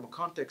don't come from a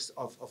context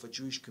of a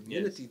Jewish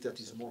community that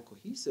is more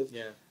cohesive.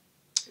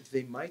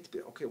 They might be,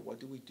 okay, what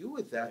do we do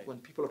with that when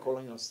people are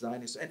calling us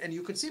Zionists? And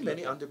you can see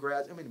many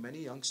undergrads,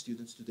 many young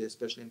students today,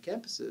 especially in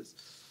campuses,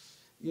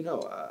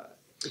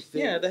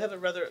 they have a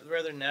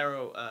rather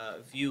narrow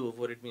view of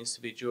what it means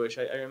to be Jewish.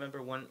 I remember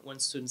one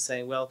student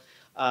saying, well,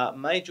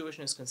 my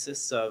Jewishness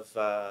consists of,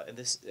 and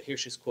here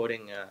she's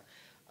quoting,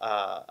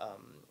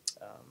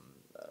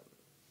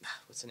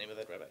 what's the name of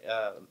that rabbi?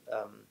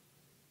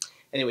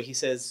 Anyway, he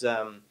says,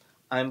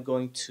 I'm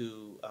going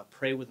to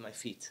pray with my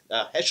feet.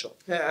 Heschel.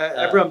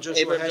 Abraham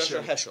Joshua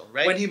Heschel,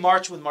 right? When he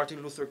marched with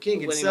Martin Luther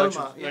King in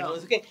Selma. Martin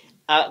Luther King.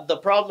 The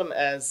problem,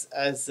 as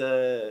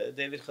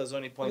David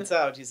Chazoni points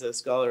out, he's a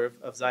scholar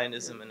of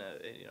Zionism and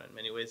in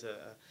many ways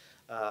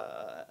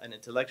an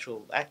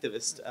intellectual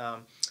activist.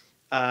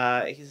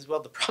 He says, well,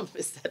 the problem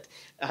is that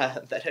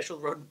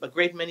Heschel wrote a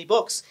great many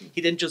books.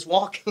 He didn't just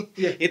walk.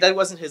 That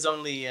wasn't his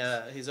only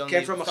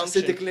came from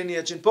function. A Hasidic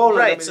lineage in Poland.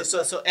 Right.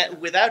 So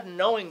without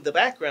knowing the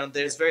background,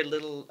 there's very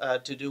little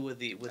to do with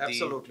the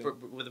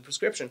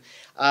prescription.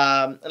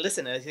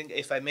 Listen, I think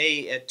if I may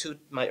toot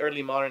my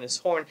early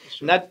modernist horn,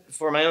 not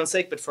for my own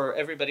sake, but for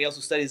everybody else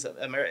who studies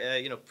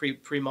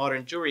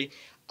pre-modern Jewry,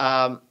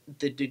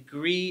 the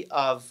degree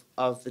of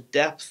the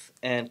depth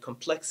and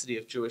complexity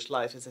of Jewish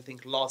life is, I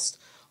think, lost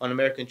on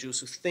American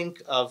Jews who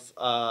think of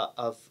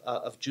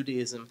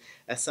Judaism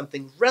as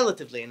something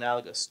relatively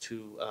analogous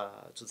to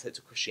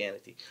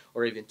Christianity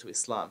or even to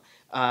Islam,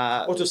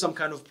 or to some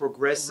kind of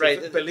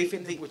progressive belief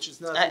in which is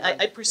not.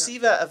 I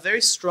perceive a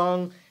very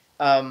strong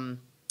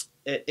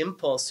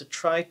impulse to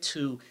try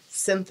to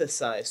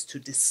synthesize, to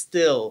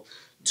distill,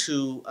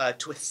 to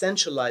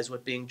essentialize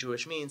what being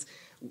Jewish means,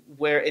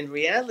 where in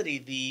reality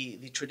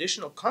the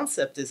traditional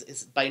concept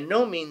is by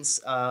no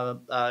means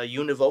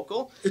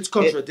univocal. It's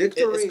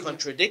contradictory. It's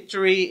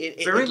contradictory.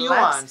 Very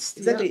nuanced.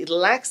 Exactly. It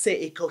lacks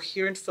a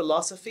coherent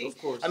philosophy. Of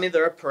course. I mean,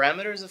 there are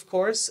parameters, of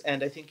course,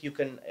 and I think you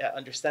can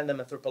understand them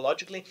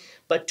anthropologically.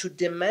 But to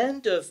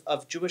demand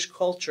of Jewish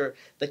culture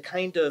the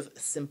kind of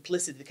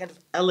simplicity, the kind of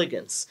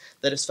elegance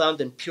that is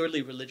found in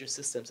purely religious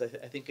systems, I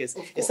think is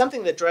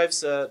something that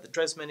drives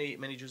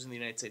many Jews in the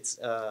United States.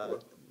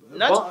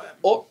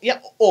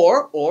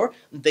 Or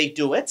they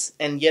do it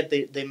and yet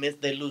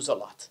they lose a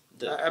lot.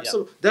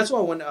 Absolutely. That's why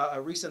when a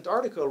recent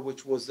article,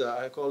 which was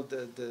called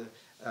the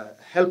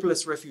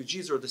helpless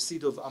refugees or the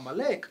seed of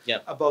Amalek,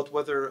 about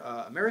whether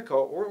America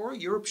or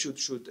Europe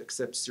should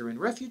accept Syrian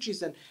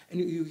refugees, and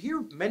you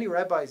hear many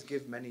rabbis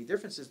give many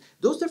differences.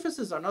 Those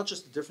differences are not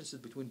just the differences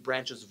between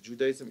branches of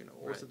Judaism,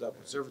 Orthodox,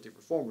 Conservative,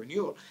 Reform,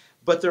 Renewal,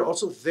 but they're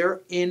also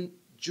there in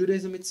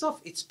Judaism itself.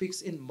 It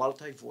speaks in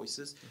multi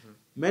voices.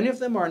 Many of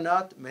them are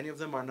not.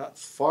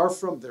 Far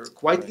from. They're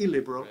quite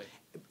illiberal.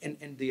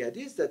 And the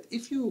idea is that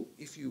if you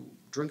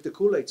drink the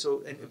Kool-Aid,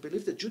 and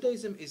believe that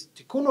Judaism is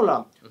tikkun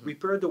olam,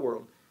 repair the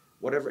world,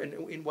 whatever, and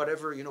in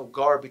whatever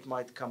garb it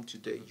might come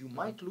today, you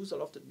might lose a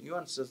lot of the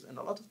nuances and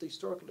a lot of the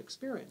historical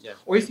experience.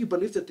 Or if you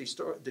believe that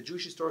the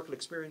Jewish historical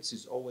experience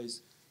is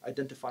always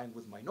identifying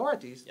with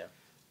minorities,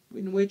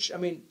 in which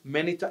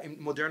many times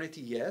in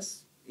modernity,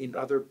 yes, in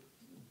other.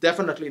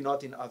 Definitely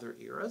not in other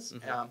eras.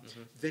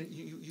 Then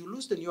you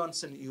lose the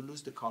nuance and you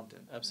lose the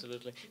content.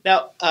 Absolutely.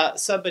 Now,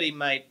 somebody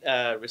might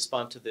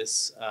respond to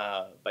this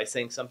by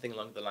saying something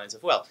along the lines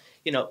of, well,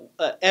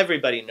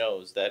 everybody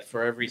knows that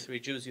for every 3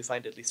 Jews you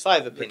find at least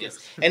 5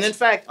 opinions. And in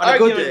fact,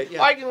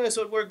 arguing is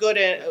what we're good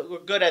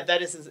at.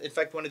 That is, in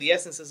fact, one of the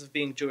essences of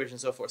being Jewish and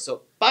so forth.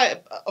 So,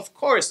 of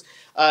course,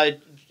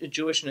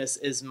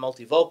 Jewishness is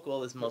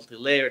multivocal, is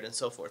multi-layered, and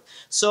so forth.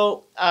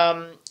 So,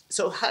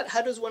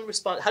 how does one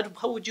respond?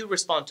 How would you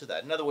respond to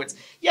that? In other words,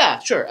 yeah,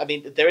 sure. I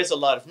mean, there is a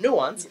lot of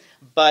nuance,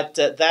 but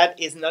that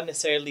is not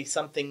necessarily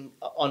something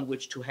on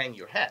which to hang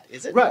your hat,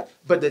 is it? Right.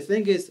 But the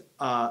thing is,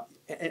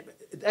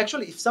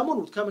 actually, if someone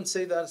would come and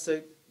say that, and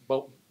say,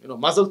 well,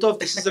 Mazel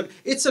Tov,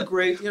 it's a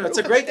great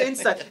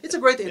insight. It's a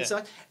great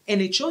insight,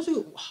 and it shows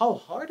you how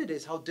hard it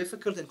is, how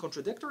difficult and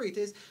contradictory it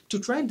is to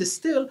try and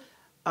distill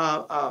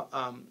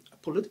a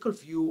political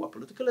view, a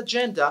political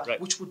agenda,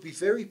 which would be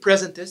very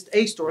presentist,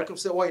 ahistorical.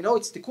 Say,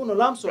 it's tikkun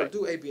olam, so I'll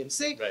do A, B, and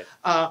C.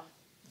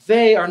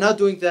 They are not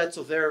doing that,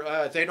 so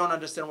they don't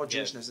understand what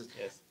Jewishness is.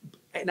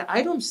 And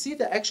I don't see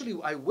that. Actually,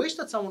 I wish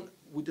that someone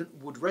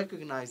would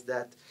recognize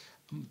that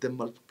the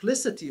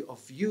multiplicity of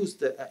views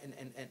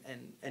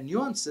and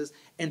nuances,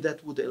 and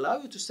that would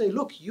allow you to say,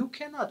 look, you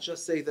cannot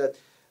just say that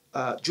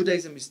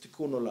Judaism is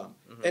tikkun olam,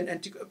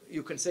 and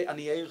you can say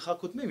aniyei ircha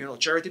kutmim.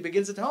 Charity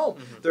begins at home.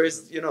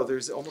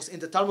 There's almost in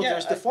the Talmud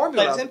there's the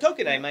formula. By the same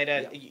token, I might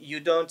add,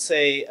 you don't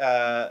say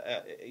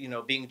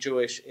being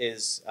Jewish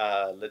is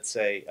let's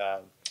say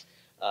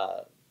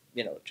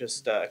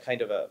just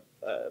kind of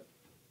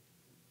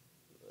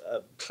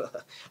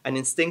an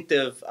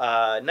instinctive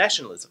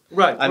nationalism.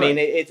 Right. I mean,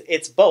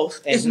 it's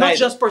both. And it's not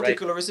just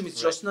particularism.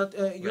 It's just not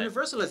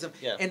universalism.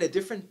 And at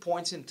different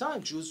points in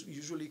time, Jews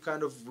usually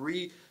kind of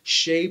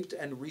reshaped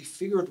and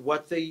refigured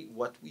what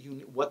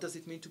does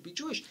it mean to be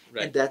Jewish,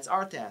 and that's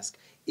our task.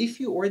 If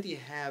you already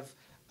have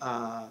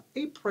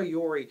a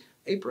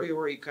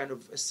priori kind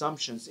of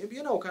assumptions,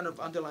 kind of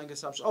underlying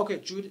assumptions. Okay,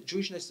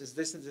 Jewishness is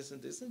this and this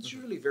and this, and it's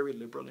usually very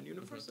liberal and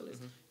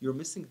universalist. You're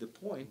missing the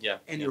point,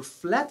 and you're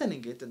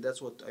flattening it, and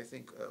that's what I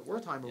think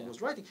Wertheimer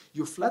was writing.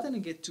 You're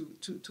flattening it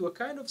to a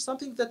kind of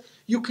something that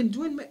you can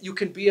do. You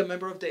can be a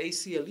member of the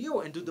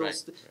ACLU and do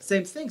those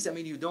same things. I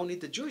mean, you don't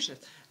need the Jewishness.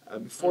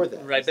 For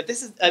that, right? But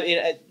this is, I mean,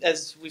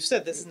 as we've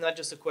said, this is not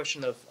just a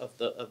question of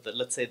the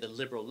let's say the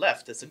liberal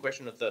left. It's a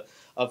question of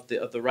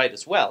the right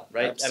as well,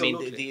 right?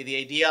 Absolutely. I mean, the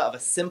idea of a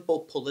simple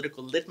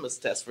political litmus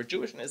test for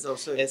Jewishness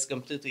is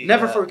completely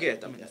never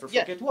forget. I mean, never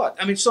forget what?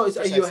 I mean, so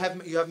you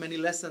have many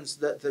lessons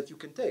that you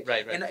can take.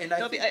 Right. And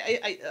no,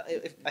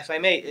 if I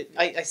may,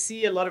 I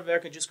see a lot of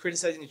American Jews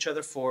criticizing each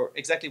other for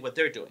exactly what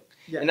they're doing.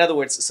 Yeah. In other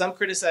words, some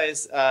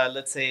criticize,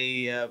 let's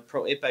say,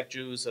 pro-AIPAC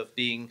Jews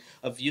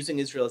of using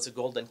Israel as a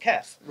golden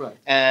calf. Right.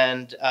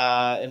 And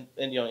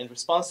in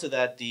response to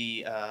that,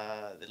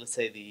 let's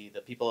say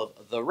the people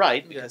of the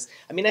right, because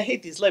I mean I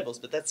hate these labels,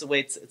 but that's the way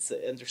it's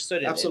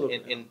understood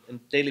in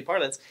daily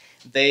parlance.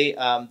 They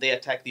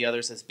attack the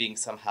others as being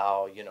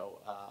somehow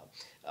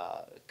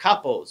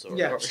capos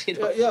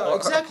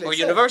or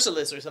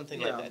universalists or something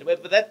like that.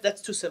 But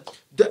that's too simple.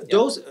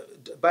 Those,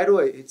 by the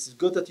way, it's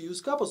good that you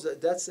use capos.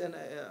 That's an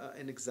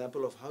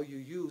example of how you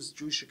use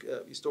Jewish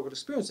historical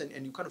experience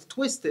and you kind of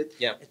twist it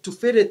to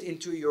fit it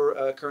into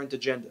your current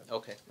agenda.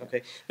 Okay,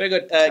 very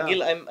good.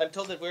 Gil, I'm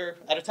told that we're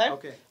out of time.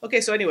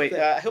 Okay. So anyway,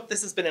 I hope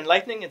this has been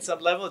enlightening in some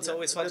level. It's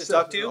always fun to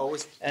talk to you,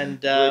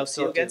 and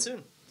see you again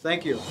soon.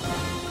 Thank you.